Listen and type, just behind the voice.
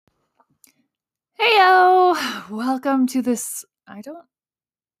Heyo! Welcome to this.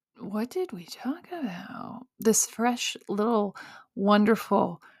 What did we talk about? This fresh little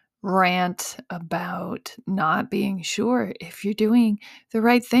wonderful rant about not being sure if you're doing the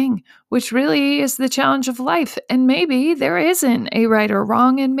right thing, which really is the challenge of life. And maybe there isn't a right or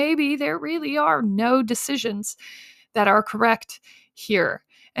wrong, and maybe there really are no decisions that are correct here.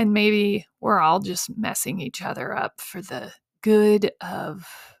 And maybe we're all just messing each other up for the good of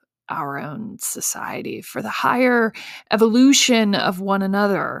our own society, for the higher evolution of one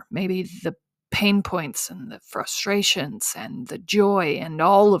another. Maybe the pain points and the frustrations and the joy and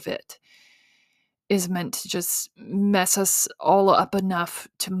all of it is meant to just mess us all up enough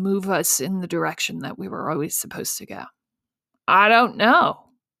to move us in the direction that we were always supposed to go. I don't know.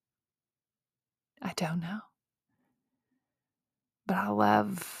 I don't know. But I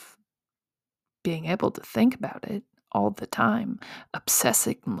love being able to think about it all the time,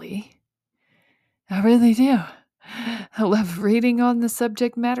 obsessively. I really do. I love reading on the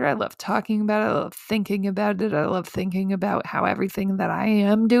subject matter. I love talking about it. I love thinking about it. I love thinking about how everything that I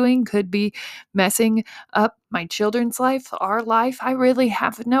am doing could be messing up my children's life, our life. I really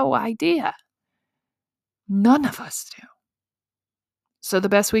have no idea. None of us do. So the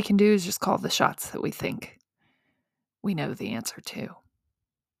best we can do is just call the shots that we think we know the answer to.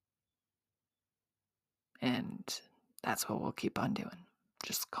 And that's what we'll keep on doing.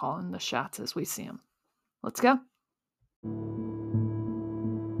 Just calling the shots as we see them. Let's go.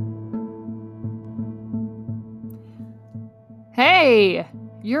 Hey,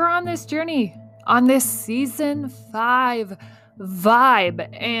 you're on this journey, on this season 5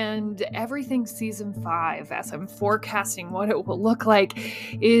 vibe, and everything season 5, as I'm forecasting what it will look like,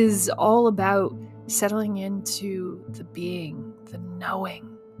 is all about settling into the being, the knowing,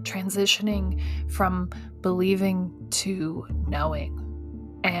 transitioning from believing to knowing,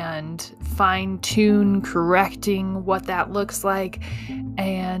 and fine-tune correcting what that looks like,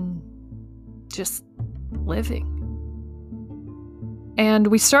 and just living. And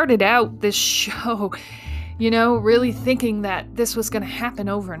we started out this show, really thinking that this was going to happen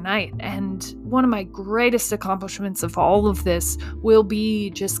overnight. And one of my greatest accomplishments of all of this will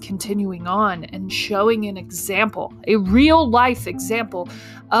be just continuing on and showing an example, a real life example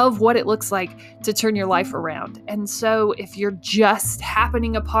of what it looks like to turn your life around. And so if you're just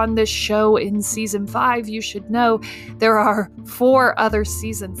happening upon this show in season 5, you should know there are 4 other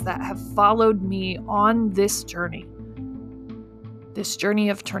seasons that have followed me on this journey. This journey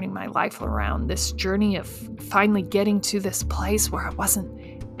of turning my life around, this journey of finally getting to this place where I wasn't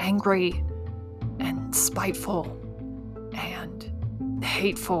angry and spiteful and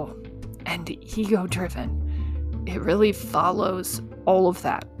hateful and ego-driven. It really follows all of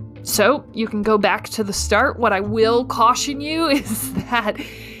that. So you can go back to the start. What I will caution you is that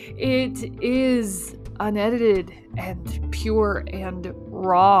it is unedited and pure and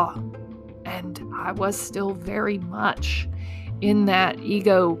raw. And I was still very much in that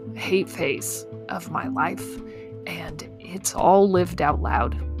ego hate phase of my life, and it's all lived out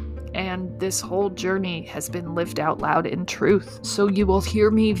loud. And this whole journey has been lived out loud in truth. So you will hear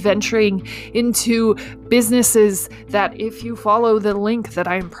me venturing into businesses that, if you follow the link that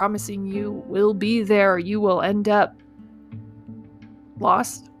I am promising you will be there, you will end up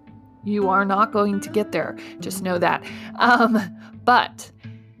lost. You are not going to get there. Just know that. But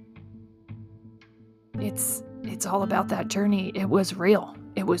it's all about that journey. It was real.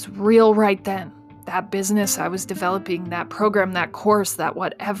 It was real right then. That business I was developing, that program, that course, that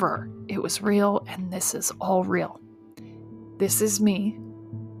whatever, it was real, and this is all real. This is me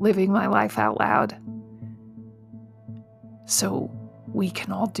living my life out loud so we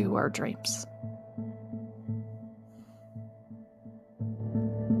can all do our dreams.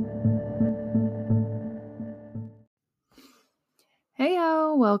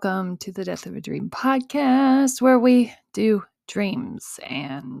 Heyo, welcome to the Death of a Dream podcast, where we do dreams.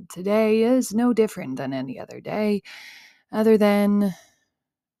 And today is no different than any other day, other than,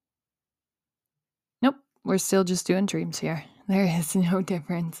 nope, we're still just doing dreams here. There is no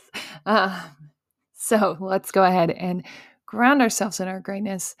difference. So let's go ahead and ground ourselves in our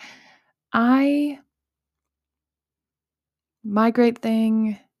greatness. My great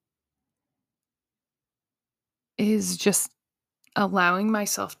thing is just allowing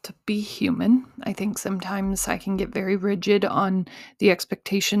myself to be human. I think sometimes I can get very rigid on the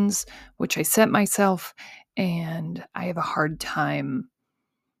expectations which I set myself, and I have a hard time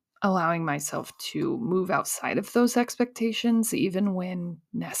allowing myself to move outside of those expectations, even when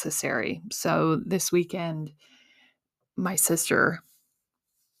necessary. So this weekend, my sister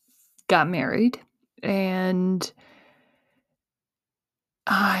got married, and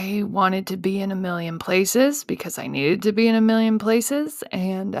I wanted to be in a million places because I needed to be in a million places,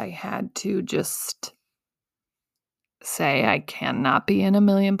 and I had to just say I cannot be in a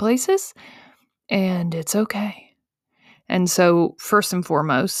million places, and it's okay. And so, first and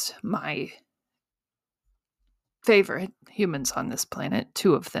foremost, my favorite humans on this planet,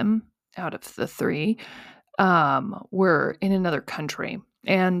 two of them out of the three, were in another country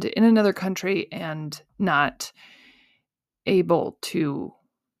and not able to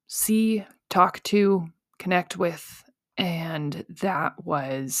see, talk to, connect with. And that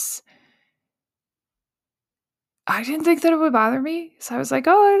was, I didn't think that it would bother me. So I was like,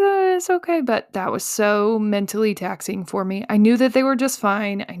 oh, it's okay. But that was so mentally taxing for me. I knew that they were just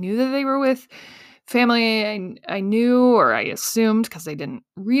fine. I knew that they were with family. I knew, or I assumed, because I didn't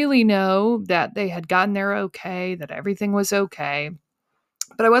really know, that they had gotten there okay, that everything was okay.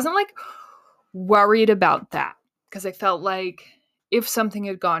 But I wasn't like worried about that because I felt like if something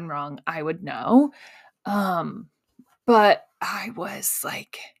had gone wrong, I would know. But I was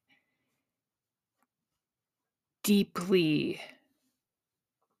like deeply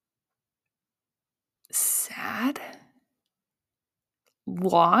sad,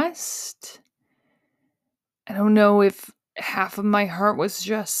 lost. I don't know if half of my heart was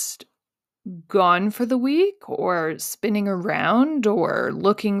just gone for the week or spinning around or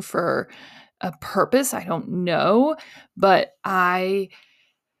looking for a purpose. I don't know. But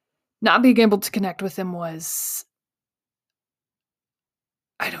not being able to connect with him was,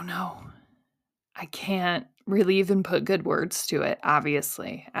 I don't know. I can't really even put good words to it,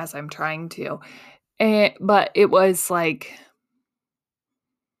 obviously, as I'm trying to. But it was like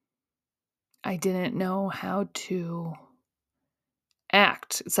I didn't know how to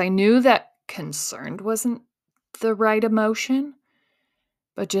act. So I knew that concerned wasn't the right emotion,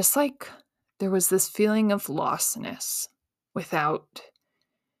 but just like there was this feeling of lostness without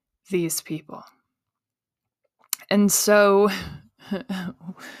these people. And so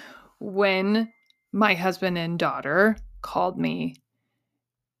when my husband and daughter called me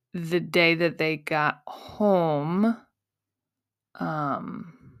the day that they got home,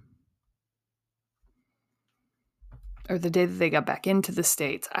 or the day that they got back into the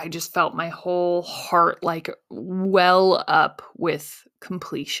States, I just felt my whole heart like well up with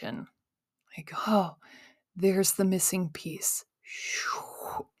completion. Like, oh, there's the missing piece.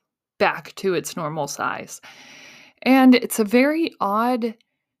 Back to its normal size. And it's a very odd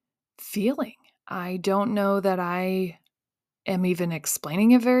feeling. I don't know that I am even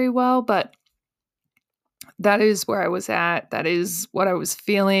explaining it very well, but that is where I was at. That is what I was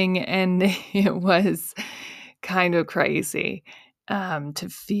feeling. And it was kind of crazy to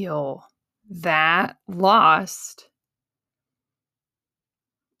feel that lost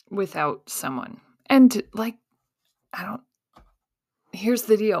without someone. And like, here's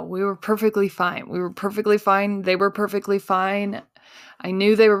the deal. We were perfectly fine. We were perfectly fine. They were perfectly fine. I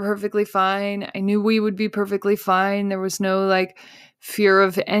knew they were perfectly fine. I knew we would be perfectly fine. There was no like fear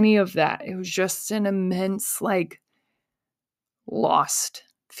of any of that. It was just an immense, like, lost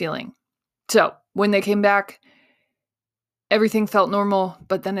feeling. So when they came back, everything felt normal,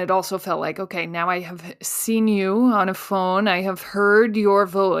 but then it also felt like, okay, now I have seen you on a phone. I have heard your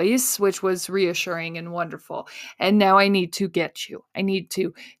voice, which was reassuring and wonderful. And now I need to get you. I need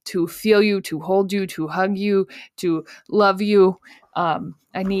to feel you, to hold you, to hug you, to love you. I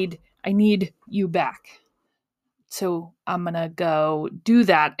need you back. So I'm going to go do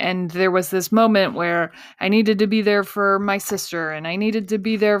that. And there was this moment where I needed to be there for my sister, and I needed to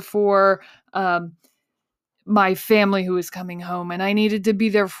be there for my family who was coming home, and I needed to be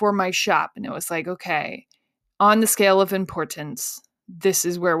there for my shop. And it was like, okay, on the scale of importance, this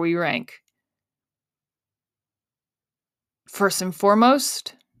is where we rank. First and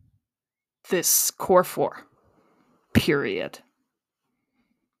foremost, this core four, period.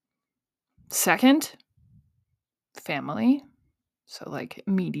 Second, family. So like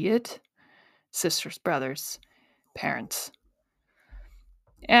immediate sisters, brothers, parents.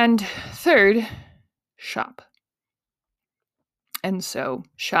 And third, shop. And so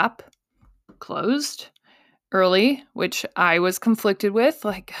shop closed early, which I was conflicted with,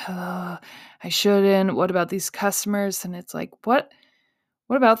 like, I shouldn't. What about these customers? And it's like, what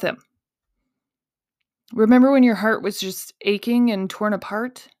about them? Remember when your heart was just aching and torn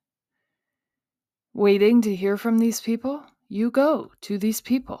apart? Waiting to hear from these people? You go to these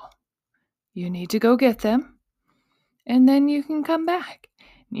people. You need to go get them. And then you can come back.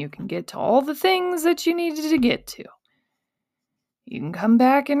 You can get to all the things that you needed to get to. You can come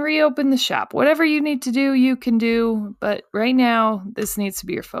back and reopen the shop. Whatever you need to do, you can do. But right now, this needs to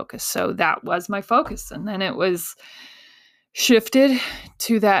be your focus. So that was my focus. And then it was shifted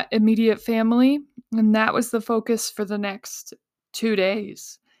to that immediate family. And that was the focus for the next 2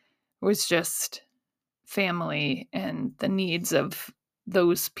 days, was just family and the needs of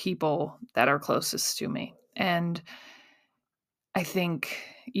those people that are closest to me. And I think,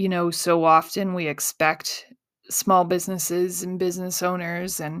 so often we expect small businesses and business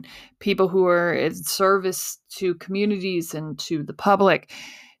owners and people who are in service to communities and to the public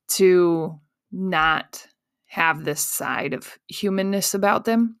to not have this side of humanness about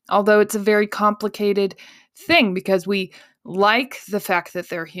them. Although it's a very complicated thing because we like the fact that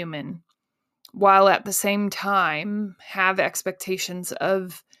they're human, while at the same time have expectations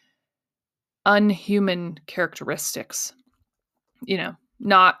of unhuman characteristics.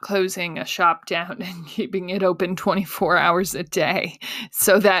 Not closing a shop down and keeping it open 24 hours a day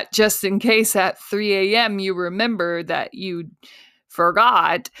so that just in case at 3 a.m. you remember that you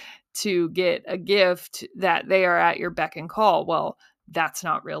forgot to get a gift, that they are at your beck and call. Well, that's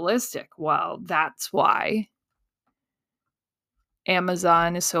not realistic. Well, that's why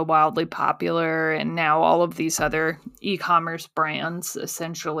Amazon is so wildly popular, and now all of these other e-commerce brands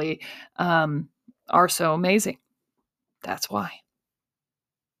essentially are so amazing. That's why.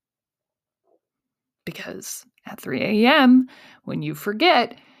 Because at 3 a.m., when you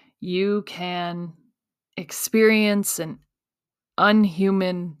forget, you can experience an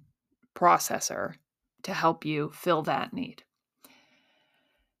unhuman processor to help you fill that need.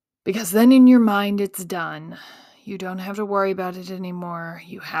 Because then in your mind, it's done. You don't have to worry about it anymore.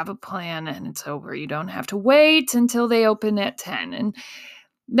 You have a plan and it's over. You don't have to wait until they open at 10. And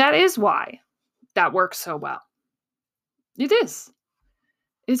that is why that works so well. It is.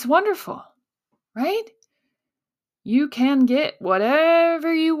 It's wonderful, right? You can get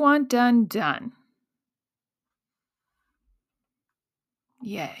whatever you want done.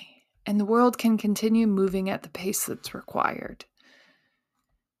 Yay. And the world can continue moving at the pace that's required.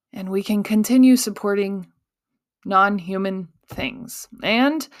 And we can continue supporting non-human things.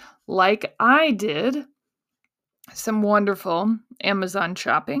 And like I did, some wonderful Amazon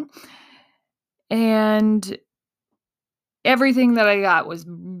shopping. And everything that I got was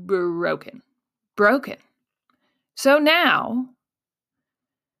broken. So now,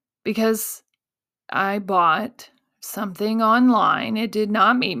 because I bought something online, it did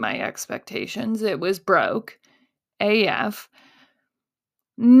not meet my expectations. It was broke AF.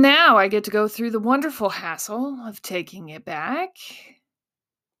 Now I get to go through the wonderful hassle of taking it back.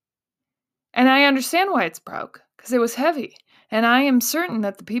 And I understand why it's broke, because it was heavy. And I am certain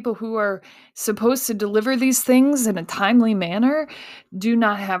that the people who are supposed to deliver these things in a timely manner do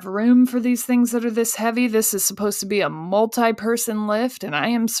not have room for these things that are this heavy. This is supposed to be a multi-person lift, and I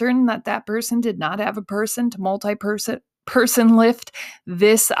am certain that that person did not have a person to multi-person lift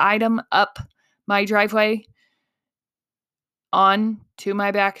this item up my driveway on to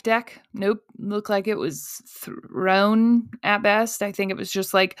my back deck. Nope. Looked like it was thrown at best. I think it was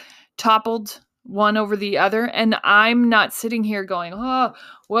just like toppled one over the other. And I'm not sitting here going, oh,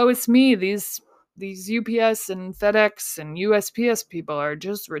 woe is me. These UPS and FedEx and USPS people are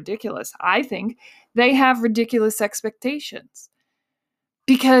just ridiculous. I think they have ridiculous expectations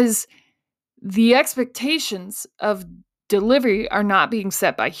because the expectations of delivery are not being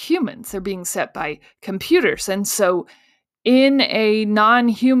set by humans. They're being set by computers. And so in a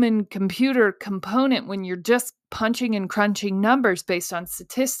non-human computer component, when you're just punching and crunching numbers based on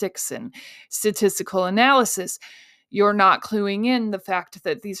statistics and statistical analysis, you're not cluing in the fact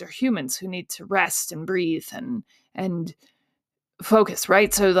that these are humans who need to rest and breathe and focus,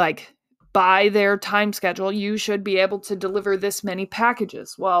 right? So like by their time schedule, you should be able to deliver this many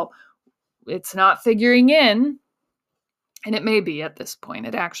packages. Well, it's not figuring in, and it may be at this point,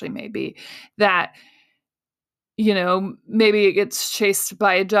 it actually may be that maybe it gets chased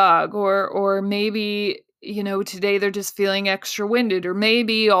by a dog, or maybe, today they're just feeling extra winded, or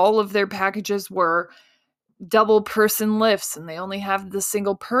maybe all of their packages were double person lifts and they only have the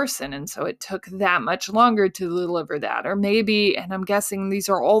single person. And so it took that much longer to deliver that. Or maybe, and I'm guessing these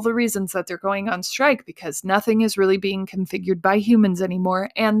are all the reasons that they're going on strike, because nothing is really being configured by humans anymore.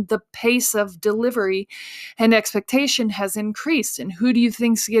 And the pace of delivery and expectation has increased. And who do you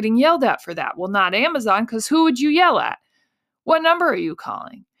think's getting yelled at for that? Well, not Amazon, because who would you yell at? What number are you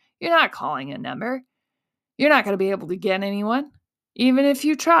calling? You're not calling a number. You're not going to be able to get anyone. Even if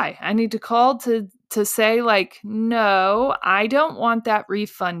you try, I need to call to say like, no, I don't want that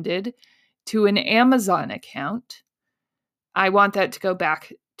refunded to an Amazon account. I want that to go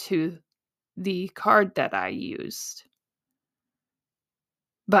back to the card that I used.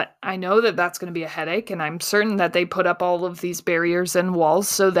 But I know that that's going to be a headache, and I'm certain that they put up all of these barriers and walls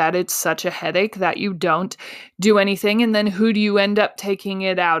so that it's such a headache that you don't do anything. And then who do you end up taking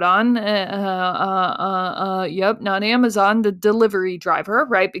it out on? Yep, not Amazon, the delivery driver,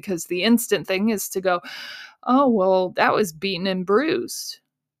 right? Because the instant thing is to go, oh, well, that was beaten and bruised.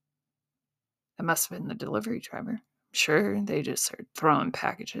 That must have been the delivery driver. Sure, they just start throwing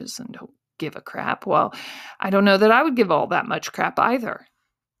packages and don't give a crap. Well, I don't know that I would give all that much crap either.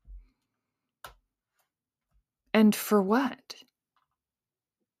 And for what?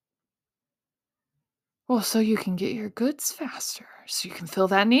 Well, so you can get your goods faster, so you can fill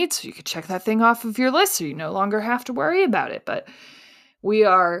that need, so you can check that thing off of your list, so you no longer have to worry about it. But we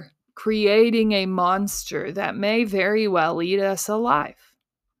are creating a monster that may very well eat us alive.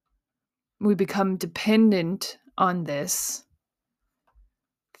 We become dependent on this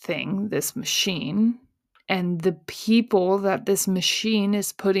thing, this machine, and the people that this machine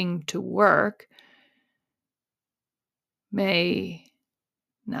is putting to work may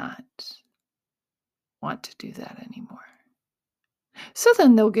not want to do that anymore. So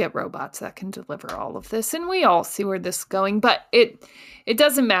then they'll get robots that can deliver all of this, and we all see where this is going, but it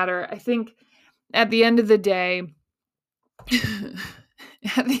doesn't matter. I think at the end of the day,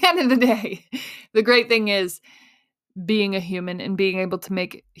 the great thing is being a human and being able to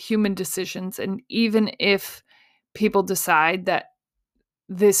make human decisions. And even if people decide that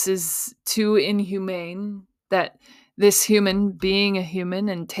this is too inhumane, that this human being a human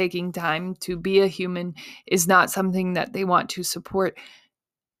and taking time to be a human is not something that they want to support,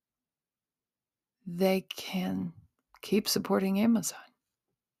 they can keep supporting Amazon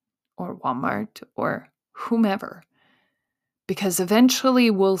or Walmart or whomever, because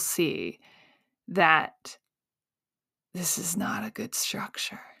eventually we'll see that this is not a good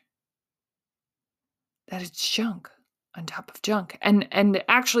structure, that it's junk on top of junk. And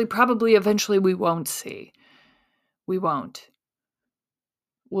actually, probably eventually we won't see. We won't.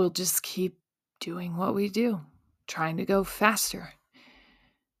 We'll just keep doing what we do, trying to go faster,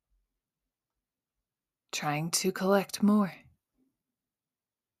 trying to collect more.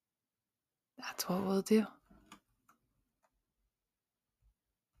 That's what we'll do.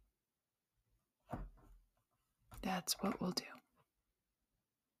 That's what we'll do.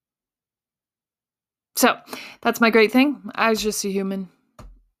 So that's my great thing. I was just a human.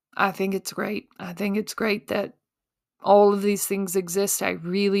 I think it's great. I think it's great that all of these things exist. I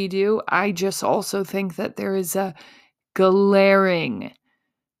really do. I just also think that there is a glaring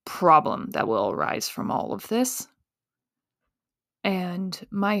problem that will arise from all of this. And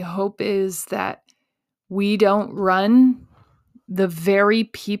my hope is that we don't run the very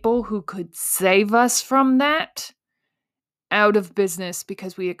people who could save us from that out of business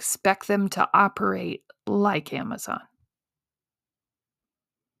because we expect them to operate like Amazon.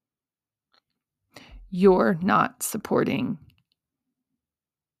 You're not supporting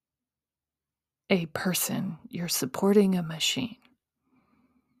a person, you're supporting a machine.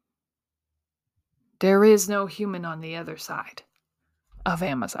 There is no human on the other side of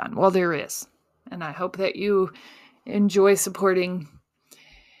Amazon. Well, there is. And I hope that you enjoy supporting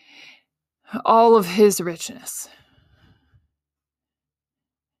all of his richness.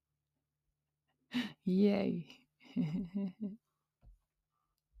 Yay.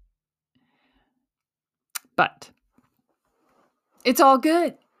 But it's all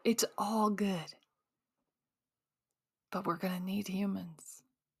good. It's all good. But we're going to need humans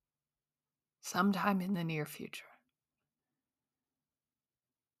sometime in the near future.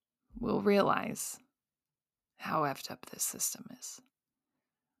 We'll realize how effed up this system is.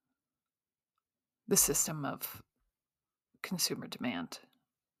 The system of consumer demand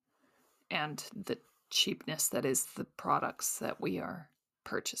and the cheapness that is the products that we are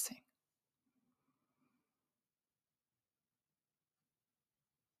purchasing.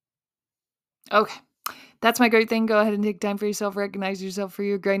 Okay, that's my great thing. Go ahead and take time for yourself. Recognize yourself for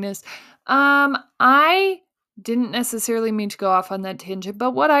your greatness. I didn't necessarily mean to go off on that tangent,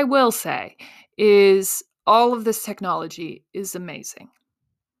 but what I will say is all of this technology is amazing.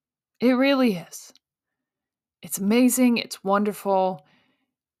 It really is. It's amazing. It's wonderful.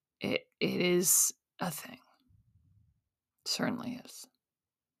 It is a thing. It certainly is.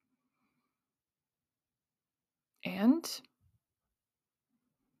 And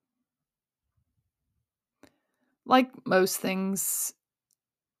like most things,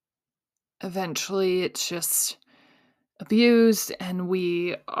 eventually it's just abused, and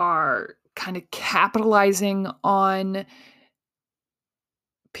we are kind of capitalizing on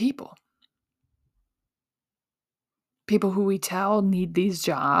people people who we tell need these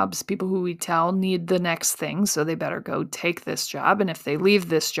jobs. People who we tell need the next thing, so they better go take this job. And if they leave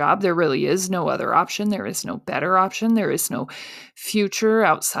this job, there really is no other option. There is no better option. There is no future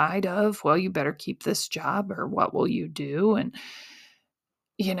outside of, well, you better keep this job, or what will you do? And,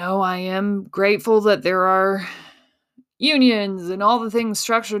 I am grateful that there are unions and all the things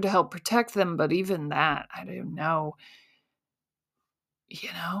structured to help protect them. But even that, I don't know,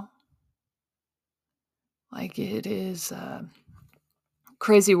 like, it is a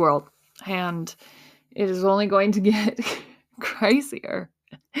crazy world, and it is only going to get crazier.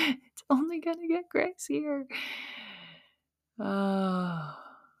 It's only going to get crazier. And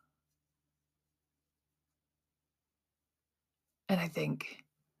I think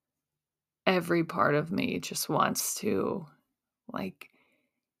every part of me just wants to, like,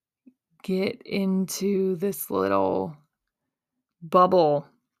 get into this little bubble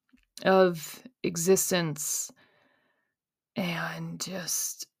of existence and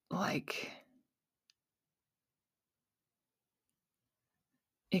just, like,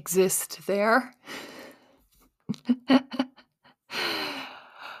 exist there.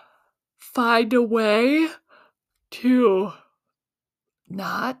 Find a way to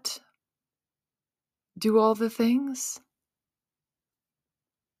not do all the things.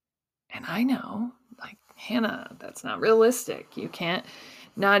 And I know, like, Hannah, that's not realistic. You can't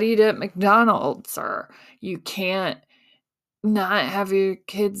not eat at McDonald's, or you can't not have your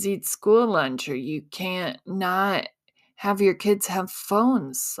kids eat school lunch, or you can't not have your kids have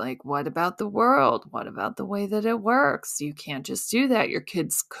phones. Like, what about the world? What about the way that it works? You can't just do that. Your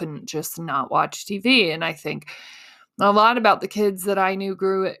kids couldn't just not watch TV. And I think a lot about the kids that I knew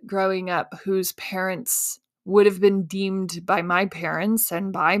growing up whose parents would have been deemed by my parents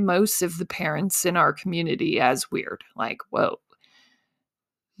and by most of the parents in our community as weird. Like, whoa,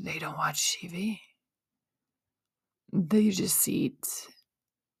 they don't watch TV. They just eat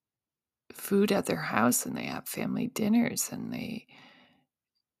food at their house, and they have family dinners, and they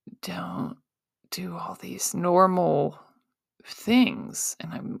don't do all these normal things.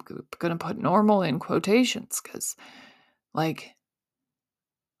 And I'm going to put normal in quotations because, like,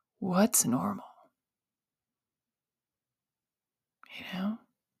 what's normal?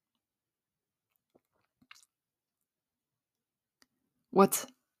 What's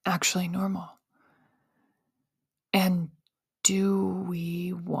actually normal? And do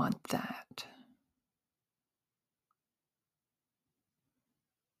we want that?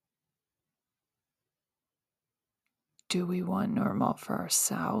 Do we want normal for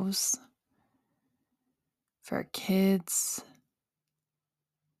ourselves? For our kids?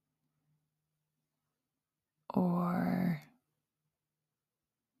 Or,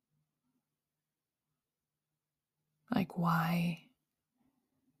 like, why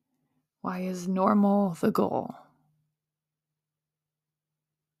is normal the goal?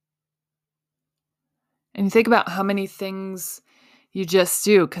 And you think about how many things you just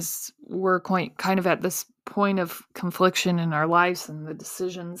do, because we're kind of at this point of confliction in our lives and the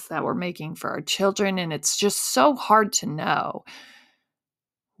decisions that we're making for our children. And it's just so hard to know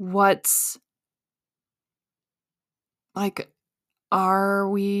what's, like, are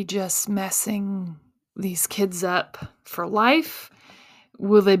we just messing these kids up for life?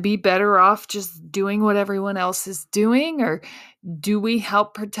 Will they be better off just doing what everyone else is doing? Or do we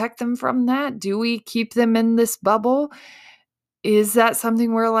help protect them from that? Do we keep them in this bubble? Is that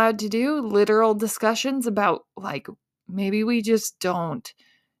something we're allowed to do? Literal discussions about, like, maybe we just don't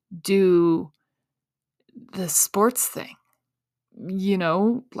do the sports thing.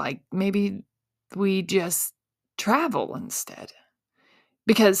 Like, maybe we just travel instead.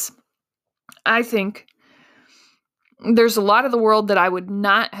 Because I think there's a lot of the world that I would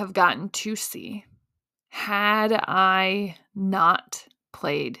not have gotten to see had I not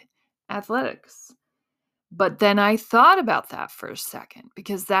played athletics. But then I thought about that for a second,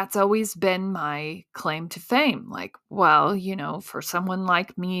 because that's always been my claim to fame. Like, well, for someone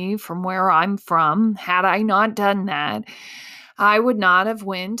like me from where I'm from, had I not done that, I would not have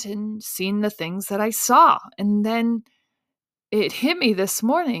went and seen the things that I saw. And then it hit me this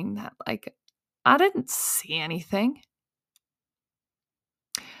morning that, like, I didn't see anything.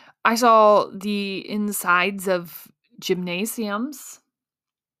 I saw the insides of gymnasiums.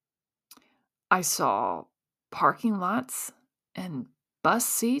 I saw parking lots and bus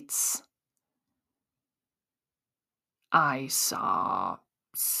seats. I saw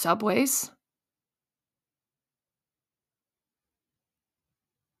subways.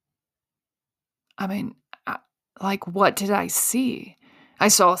 I mean, like, what did I see? I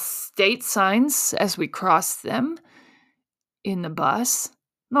saw state signs as we crossed them in the bus.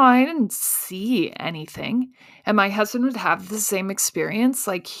 No, I didn't see anything. And my husband would have the same experience.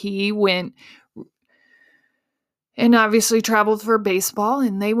 Like he went and obviously traveled for baseball,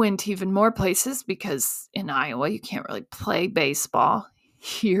 and they went even more places because in Iowa, you can't really play baseball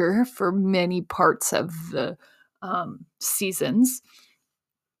here for many parts of the seasons.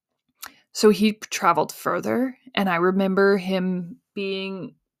 So he traveled further, and I remember him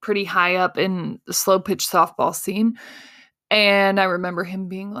being pretty high up in the slow pitch softball scene. And I remember him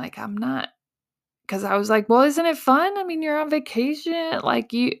being like, I'm not, because I was like, well, isn't it fun? I mean, you're on vacation.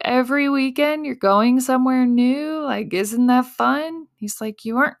 Like, you every weekend you're going somewhere new. Like, isn't that fun? He's like,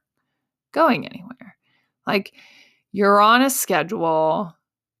 you aren't going anywhere. Like, you're on a schedule.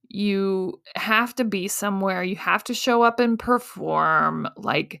 You have to be somewhere. You have to show up and perform.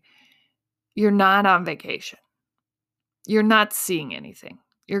 Like, you're not on vacation. You're not seeing anything.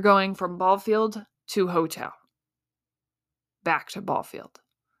 You're going from ball field to hotel, back to ball field.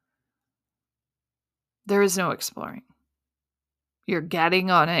 There is no exploring. You're getting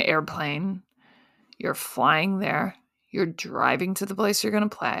on an airplane. You're flying there. You're driving to the place you're going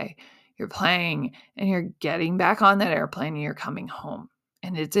to play. You're playing and you're getting back on that airplane and you're coming home.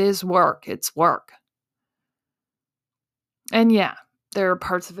 And it is work. It's work. And yeah, there are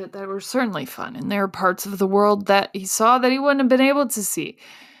parts of it that were certainly fun. And there are parts of the world that he saw that he wouldn't have been able to see.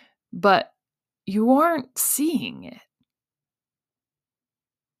 But you aren't seeing it.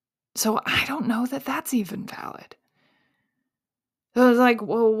 So I don't know that that's even valid. So it's like,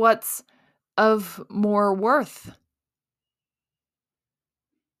 well, what's of more worth?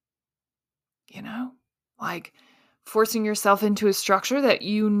 You know, like forcing yourself into a structure that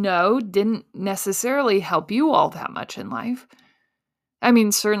you know didn't necessarily help you all that much in life. I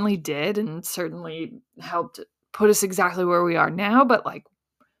mean, certainly did and certainly helped put us exactly where we are now, but like,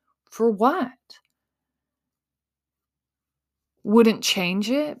 for what? Wouldn't change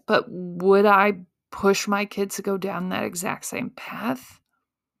it, but would I push my kids to go down that exact same path?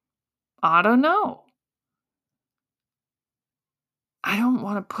 I don't know. I don't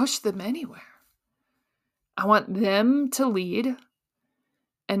want to push them anywhere. I want them to lead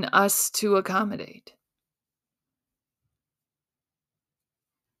and us to accommodate.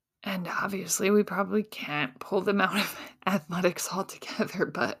 And obviously, we probably can't pull them out of athletics altogether,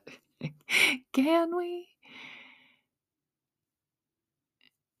 but can we?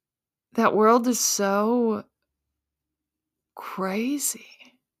 That world is so crazy.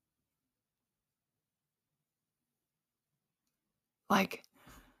 Like,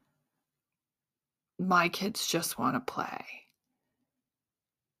 my kids just want to play,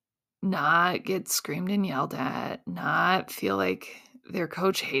 not get screamed and yelled at, not feel like their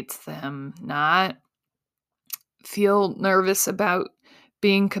coach hates them, not feel nervous about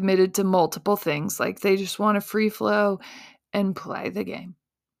being committed to multiple things. Like, they just want to free flow and play the game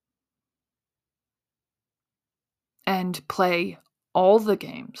and play all the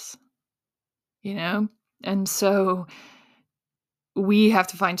games, you know? And so we have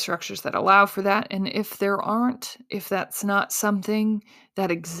to find structures that allow for that. And if there aren't, if that's not something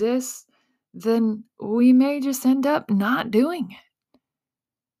that exists, then we may just end up not doing it.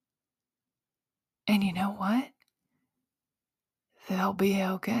 And you know what? They'll be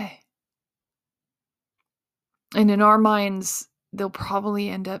okay. And in our minds, they'll probably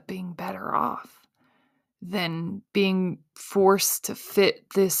end up being better off than being forced to fit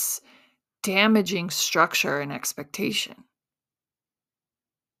this damaging structure and expectation.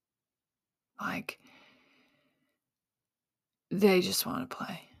 Like, they just want to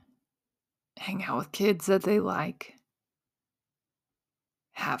play, hang out with kids that they like,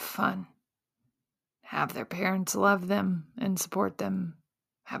 have fun, have their parents love them and support them,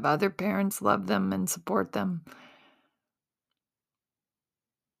 have other parents love them and support them.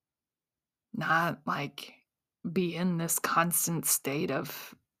 Not like be in this constant state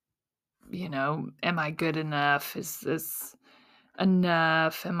of, am I good enough? Is this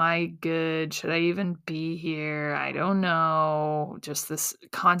enough? Am I good? Should I even be here? I don't know. Just this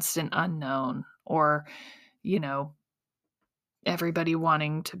constant unknown, or, everybody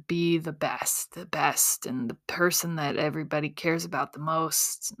wanting to be the best, and the person that everybody cares about the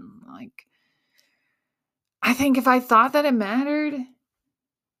most. And like, I think if I thought that it mattered,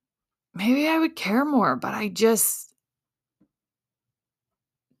 maybe I would care more, but I just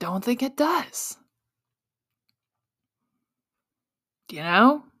don't think it does.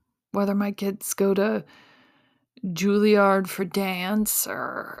 Whether my kids go to Juilliard for dance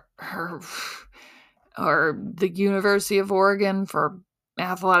or the University of Oregon for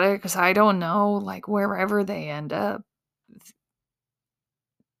athletics, I don't know, like wherever they end up,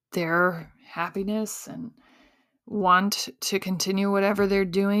 their happiness and want to continue whatever they're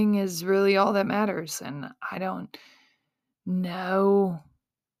doing is really all that matters. And I don't know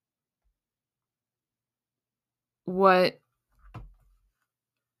what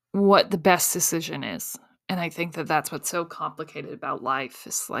the best decision is. And I think that that's what's so complicated about life.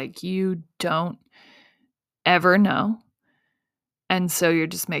 Is like you don't ever know. And so you're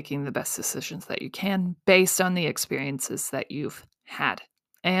just making the best decisions that you can based on the experiences that you've had.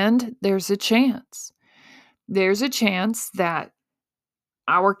 And there's a chance that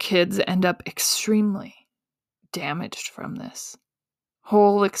our kids end up extremely damaged from this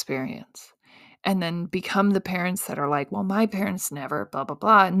whole experience and then become the parents that are like, well, my parents never, blah, blah,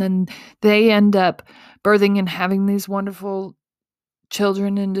 blah. And then they end up birthing and having these wonderful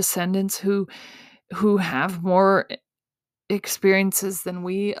children and descendants who have more experiences than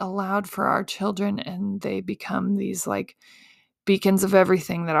we allowed for our children. And they become these like beacons of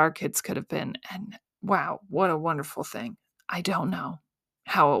everything that our kids could have been. And wow, what a wonderful thing. I don't know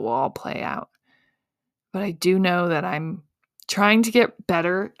how it will all play out, but I do know that I'm trying to get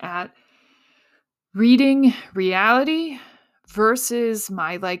better at reading reality versus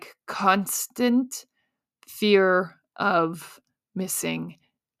my like constant fear of missing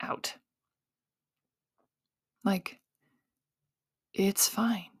out. Like, it's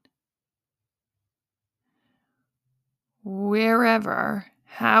fine. Wherever,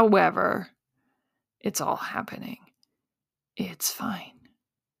 however, it's all happening, it's fine.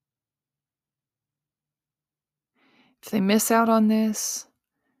 If they miss out on this,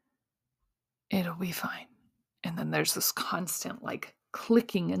 it'll be fine. And then there's this constant like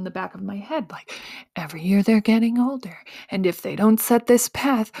clicking in the back of my head, like every year they're getting older. And if they don't set this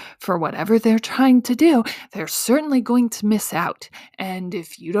path for whatever they're trying to do, they're certainly going to miss out. And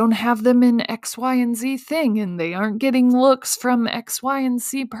if you don't have them in X, Y, and Z thing, and they aren't getting looks from X, Y, and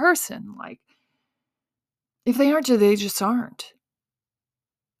Z person, like if they aren't, they just aren't.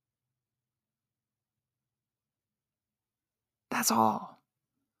 That's all.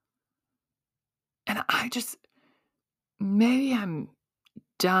 And maybe I'm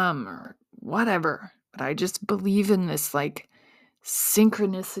dumb or whatever, but I just believe in this like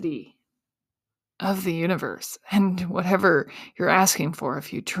synchronicity of the universe and whatever you're asking for.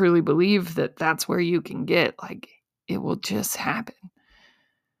 If you truly believe that that's where you can get, like, it will just happen.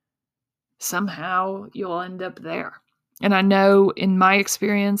 Somehow you'll end up there. And I know in my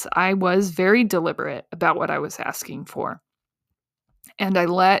experience, I was very deliberate about what I was asking for. And I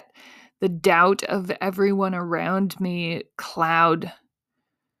let the doubt of everyone around me cloud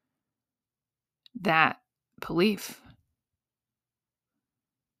that belief.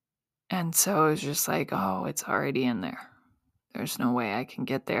 And so it was just like, oh, it's already in there. There's no way I can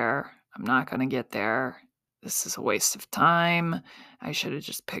get there. I'm not going to get there. This is a waste of time. I should have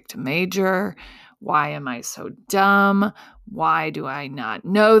just picked a major. Why am I so dumb? Why do I not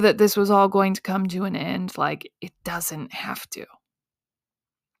know that this was all going to come to an end? Like, it doesn't have to.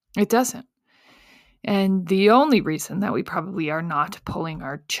 It doesn't. And the only reason that we probably are not pulling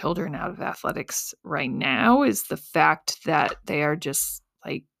our children out of athletics right now is the fact that they are just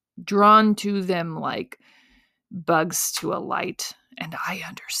like drawn to them like bugs to a light. And I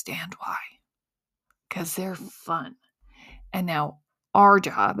understand why. Because they're fun. And now our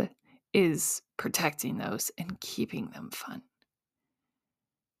job is protecting those and keeping them fun.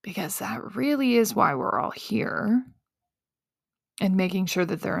 Because that really is why we're all here. And making sure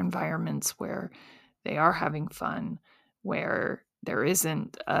that they're environments where they are having fun, where there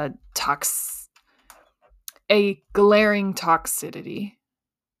isn't a glaring toxicity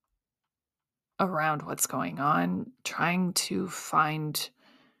around what's going on, trying to find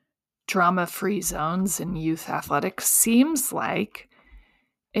drama-free zones in youth athletics seems like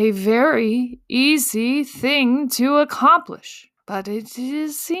a very easy thing to accomplish, but it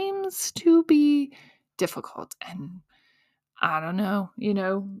seems to be difficult. And I don't know,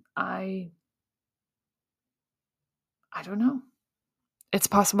 I don't know. It's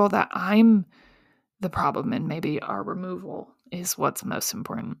possible that I'm the problem and maybe our removal is what's most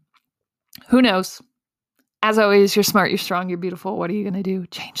important. Who knows? As always, you're smart, you're strong, you're beautiful. What are you going to do?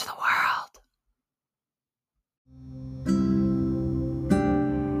 Change the world.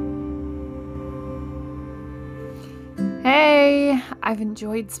 Hey, I've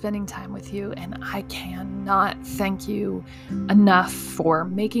enjoyed spending time with you, and I cannot thank you enough for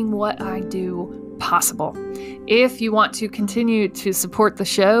making what I do possible. If you want to continue to support the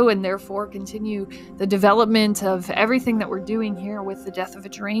show and therefore continue the development of everything that we're doing here with The Death of a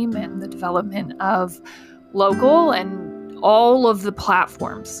Dream and the development of Local and all of the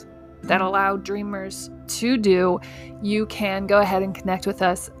platforms that allow dreamers to do, you can go ahead and connect with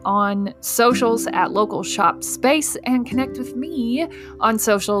us on socials at Local Shop Space and connect with me on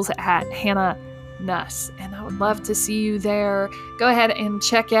socials at Hannah Nuss. And I would love to see you there. Go ahead and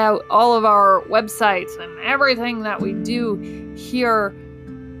check out all of our websites and everything that we do here.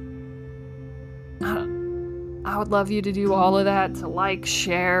 I would love you to do all of that, to like,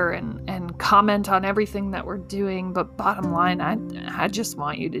 share, and comment on everything that we're doing. But bottom line, I just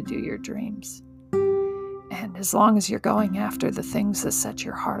want you to do your dreams. And as long as you're going after the things that set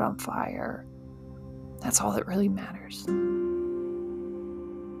your heart on fire, that's all that really matters.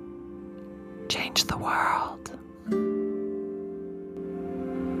 Change the world.